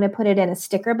 If you want to put it in a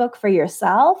sticker book for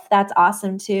yourself, that's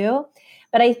awesome too.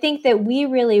 But I think that we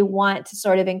really want to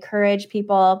sort of encourage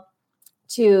people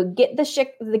to get the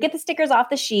stickers off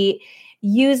the sheet,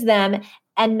 use them,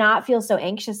 and not feel so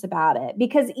anxious about it.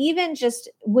 Because even just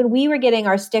when we were getting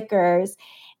our stickers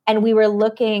and we were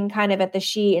looking kind of at the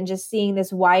sheet and just seeing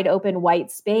this wide open white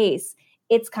space,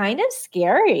 it's kind of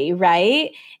scary,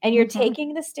 right? And you're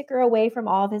taking the sticker away from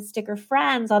all of his sticker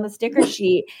friends on the sticker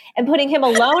sheet and putting him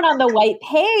alone on the white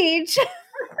page.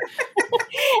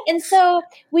 And so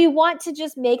we want to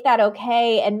just make that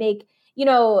okay and make,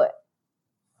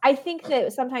 I think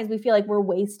that sometimes we feel like we're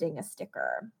wasting a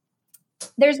sticker.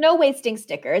 There's no wasting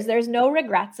stickers. There's no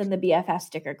regrets in the BFF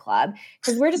Sticker Club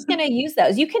because we're just going to use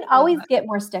those. You can always get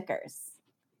more stickers.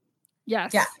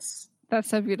 Yes. That's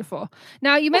so beautiful.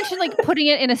 Now you mentioned like putting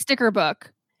it in a sticker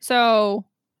book. So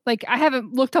like I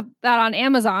haven't looked up that on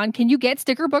Amazon. Can you get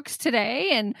sticker books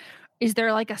today? And is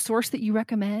there like a source that you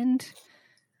recommend?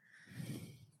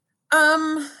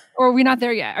 Or are we not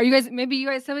there yet? Maybe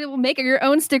somebody will make your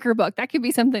own sticker book. That could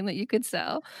be something that you could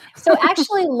sell. So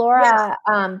actually Laura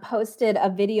posted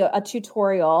a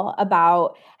tutorial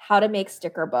about how to make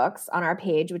sticker books on our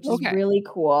page, which is really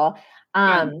cool.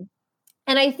 And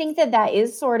I think that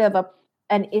is sort of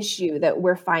an issue that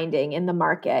we're finding in the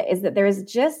market is that there's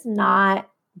just not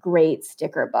great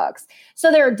sticker books. So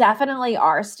there definitely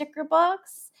are sticker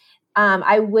books.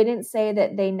 I wouldn't say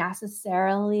that they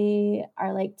necessarily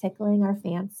are like tickling our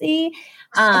fancy.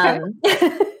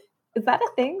 Is that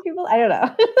a thing, people? I don't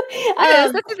know.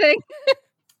 Yes, that's a thing.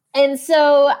 And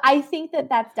so I think that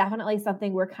that's definitely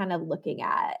something we're kind of looking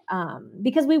at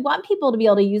because we want people to be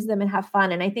able to use them and have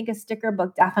fun. And I think a sticker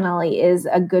book definitely is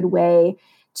a good way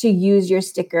to use your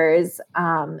stickers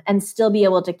and still be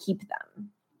able to keep them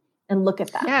and look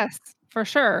at them. Yes, for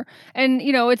sure. And,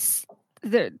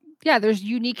 there's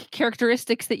unique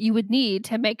characteristics that you would need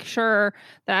to make sure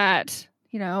that,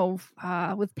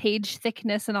 with page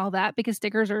thickness and all that, because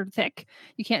stickers are thick.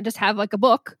 You can't just have like a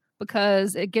book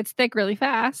because it gets thick really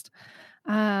fast.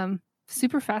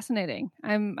 Super fascinating.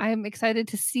 I'm excited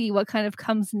to see what kind of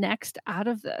comes next out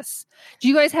of this. Do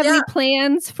you guys have any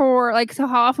plans for so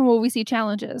how often will we see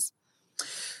challenges?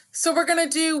 So we're going to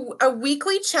do a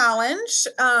weekly challenge.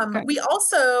 We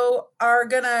also are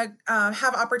going to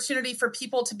have opportunity for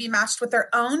people to be matched with their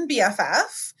own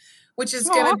BFF. which is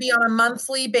going to be on a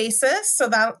monthly basis. So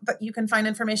that you can find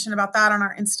information about that on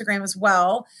our Instagram as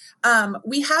well.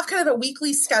 We have kind of a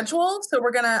weekly schedule. So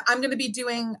I'm going to be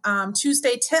doing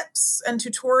Tuesday tips and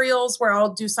tutorials where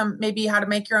I'll do some, maybe how to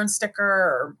make your own sticker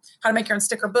or how to make your own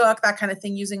sticker book, that kind of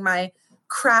thing, using my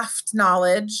craft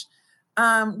knowledge.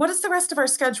 What is the rest of our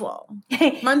schedule?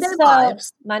 Monday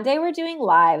lives. Monday we're doing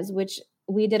lives, which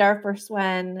we did our first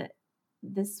one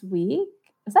this week.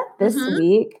 Was that this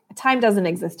week? Time doesn't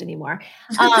exist anymore.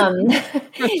 And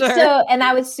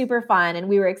that was super fun. And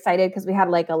we were excited because we had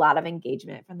like a lot of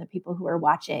engagement from the people who were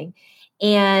watching.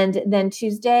 And then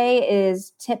Tuesday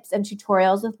is tips and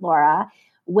tutorials with Laura.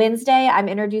 Wednesday, I'm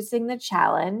introducing the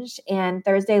challenge. And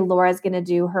Thursday, Laura's going to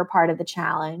do her part of the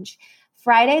challenge.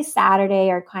 Friday, Saturday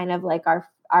are kind of like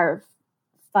our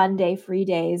fun day, fun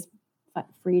days.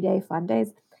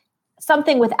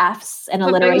 Something with F's and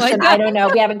alliteration. Like I don't know.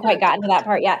 We haven't quite gotten to that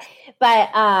part yet.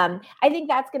 But I think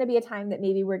that's going to be a time that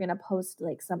maybe we're going to post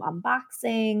like some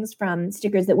unboxings from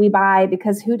stickers that we buy,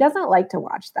 because who doesn't like to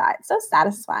watch that? It's so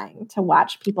satisfying to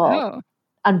watch people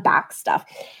unbox stuff.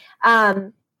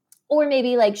 Or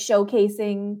maybe like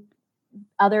showcasing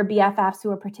other BFFs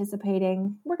who are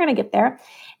participating. We're going to get there.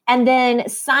 And then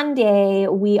Sunday,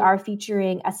 we are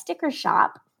featuring a sticker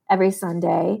shop every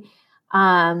Sunday.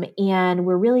 And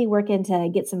we're really working to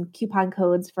get some coupon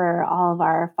codes for all of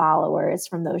our followers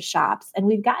from those shops. And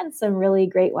we've gotten some really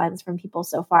great ones from people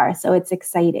so far. So it's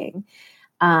exciting.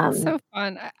 So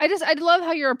fun. I love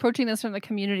how you're approaching this from the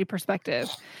community perspective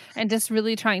and just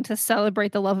really trying to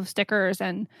celebrate the love of stickers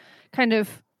and kind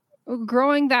of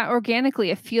growing that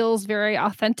organically. It feels very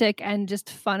authentic and just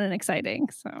fun and exciting.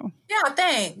 So yeah,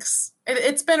 thanks.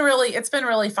 It's been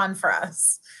really fun for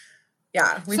us.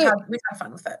 Yeah, we've had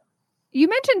fun with it. You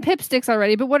mentioned Pip Sticks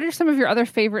already, but what are some of your other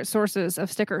favorite sources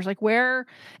of stickers? Like where,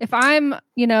 if I'm,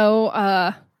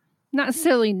 not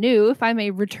necessarily new, if I'm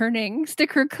a returning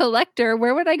sticker collector,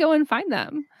 where would I go and find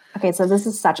them? Okay, so this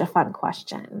is such a fun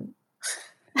question.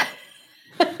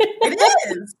 It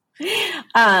is.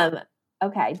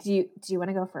 Okay, do you want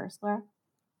to go first, Laura?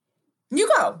 You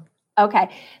go. Okay,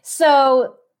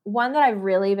 so one that I've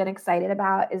really been excited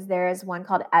about is there is one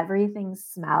called Everything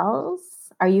Smells.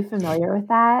 Are you familiar with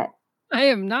that? I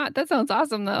am not. That sounds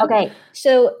awesome, though. Okay.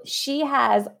 So she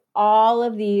has all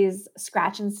of these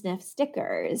scratch and sniff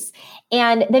stickers.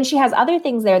 And then she has other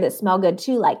things there that smell good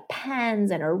too, like pens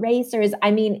and erasers.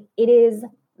 I mean, it is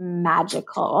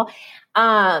magical.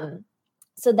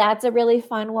 So that's a really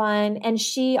fun one. And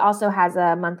she also has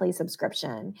a monthly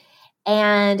subscription.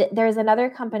 And there's another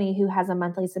company who has a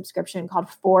monthly subscription called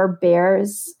Four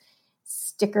Bears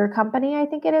Sticker Company. I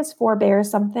think it is Four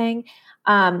Bears something.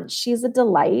 She's a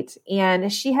delight,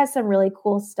 and she has some really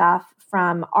cool stuff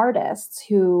from artists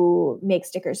who make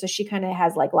stickers. So she kind of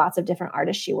has like lots of different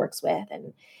artists she works with,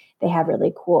 and they have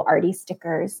really cool arty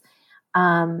stickers.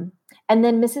 And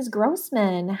then Mrs.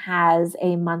 Grossman has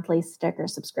a monthly sticker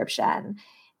subscription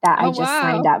that I just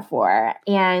signed up for.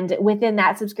 And within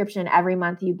that subscription, every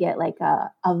month you get like a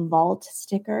vault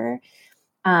sticker.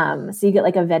 So you get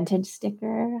like a vintage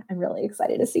sticker. I'm really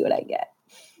excited to see what I get.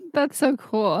 That's so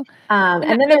cool. And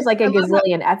then there's like a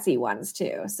gazillion Etsy ones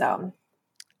too. So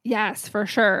yes, for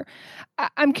sure.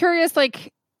 I'm curious,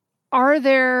 like, are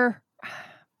there,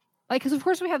 like, because of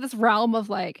course we have this realm of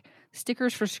like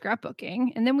stickers for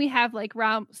scrapbooking, and then we have like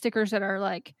stickers that are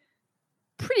like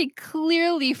pretty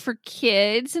clearly for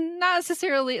kids, and not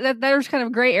necessarily that there's kind of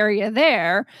a gray area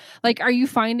there. Like, are you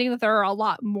finding that there are a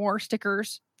lot more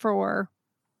stickers for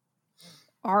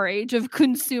our age of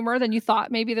consumer than you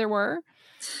thought maybe there were?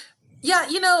 Yeah,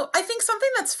 I think something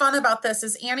that's fun about this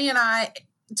is Annie and I,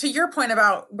 to your point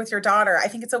about with your daughter, I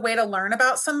think it's a way to learn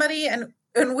about somebody. And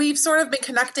we've sort of been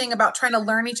connecting about trying to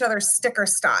learn each other's sticker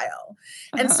style.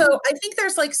 And so I think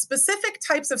there's like specific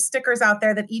types of stickers out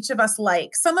there that each of us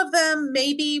like. Some of them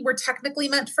maybe were technically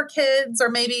meant for kids, or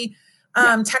maybe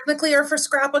technically are for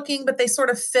scrapbooking, but they sort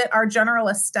of fit our general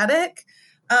aesthetic.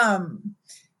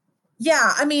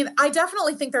 Yeah, I mean, I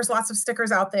definitely think there's lots of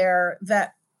stickers out there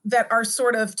that are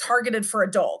sort of targeted for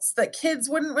adults that kids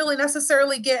wouldn't really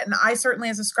necessarily get. And I certainly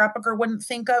as a scrapbooker wouldn't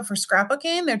think of for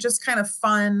scrapbooking. They're just kind of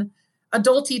fun,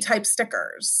 adulty type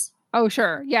stickers. Oh,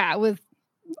 sure. Yeah. With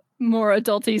more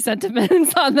adulty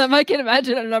sentiments on them. I can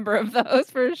imagine a number of those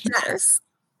for sure. Yes.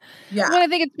 Yeah. Well, I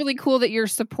think it's really cool that you're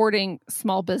supporting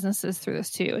small businesses through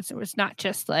this too. It's not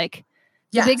just like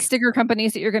the big sticker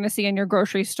companies that you're going to see in your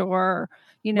grocery store.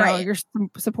 You're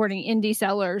supporting indie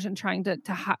sellers and trying to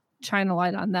shine a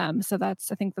light on them. So I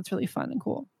think that's really fun and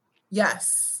cool.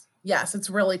 Yes. Yes, it's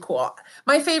really cool.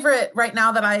 My favorite right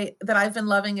now that I've been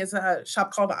loving is a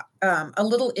shop called A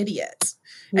Little Idiot.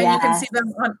 And you can see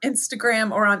them on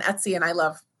Instagram or on Etsy, and I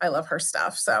love her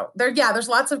stuff. So there's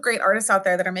lots of great artists out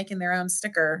there that are making their own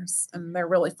stickers, and they're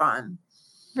really fun.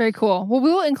 Very cool. Well,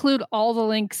 we will include all the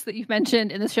links that you've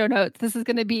mentioned in the show notes. This is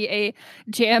going to be a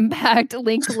jam-packed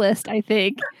linked list, I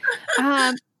think.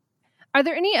 Is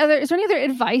there any other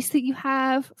advice that you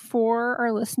have for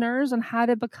our listeners on how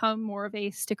to become more of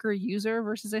a sticker user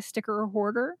versus a sticker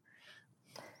hoarder?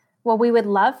 Well, we would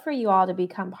love for you all to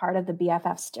become part of the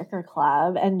BFF Sticker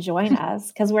Club and join us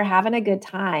because we're having a good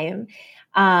time.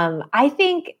 I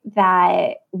think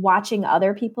that watching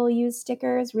other people use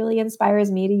stickers really inspires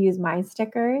me to use my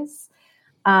stickers.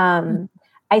 I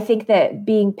think that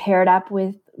being paired up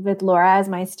with Laura as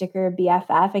my sticker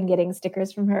BFF and getting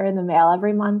stickers from her in the mail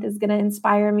every month is going to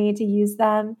inspire me to use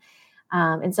them.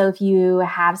 And so if you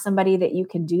have somebody that you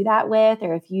can do that with,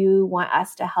 or if you want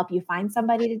us to help you find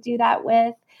somebody to do that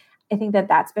with, I think that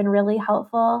that's been really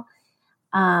helpful.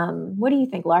 What do you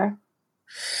think, Laura?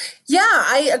 Yeah,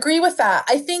 I agree with that.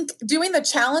 I think doing the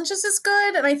challenges is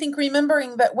good. And I think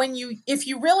remembering that if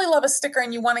you really love a sticker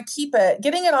and you want to keep it,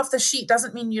 getting it off the sheet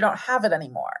doesn't mean you don't have it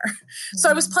anymore. Mm-hmm. So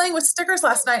I was playing with stickers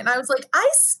last night and I was like, I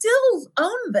still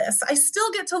own this. I still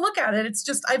get to look at it. It's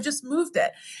just, I've just moved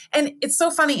it. And it's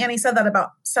so funny. Annie said that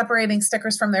about separating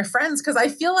stickers from their friends. Cause I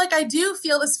feel like I do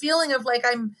feel this feeling of like,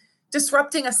 I'm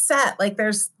disrupting a set. Like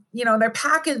they're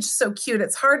packaged so cute.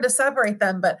 It's hard to separate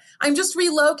them, but I'm just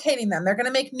relocating them. They're going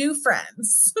to make new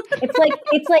friends.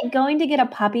 It's like going to get a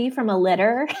puppy from a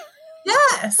litter.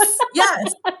 Yes,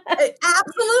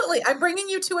 absolutely. I'm bringing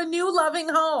you to a new loving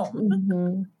home.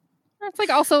 Mm-hmm. It's like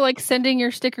also like sending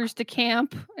your stickers to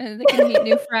camp and they can meet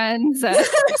new friends.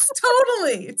 Yes,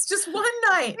 totally. It's just one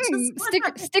night.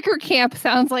 Sticker camp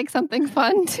sounds like something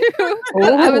fun too.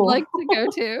 I would like to go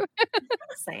to.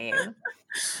 Same.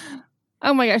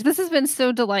 Oh my gosh, this has been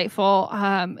so delightful.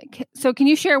 So can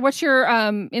you share what's your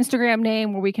Instagram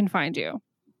name where we can find you?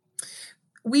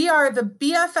 We are the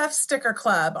BFF Sticker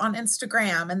Club on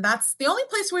Instagram, and that's the only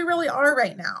place we really are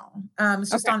right now.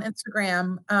 It's just on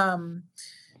Instagram.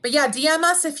 But yeah, DM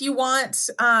us if you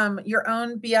want your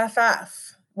own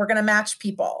BFF. We're going to match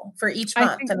people for each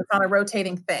month, and it's on a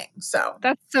rotating thing. So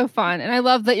that's so fun. And I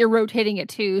love that you're rotating it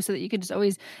too, so that you can just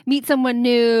always meet someone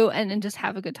new and just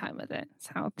have a good time with it.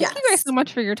 So thank you guys so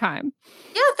much for your time.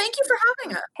 Yeah, thank you for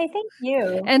having us. Hey, thank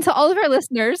you. And to all of our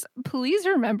listeners, please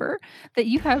remember that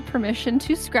you have permission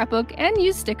to scrapbook and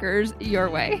use stickers your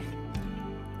way.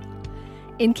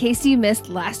 In case you missed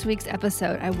last week's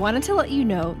episode, I wanted to let you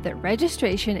know that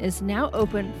registration is now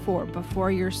open for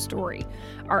Before Your Story,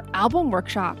 our album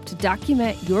workshop to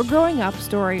document your growing up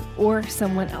story or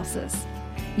someone else's.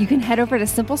 You can head over to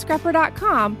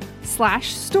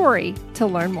simplescrapper.com/story to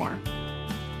learn more.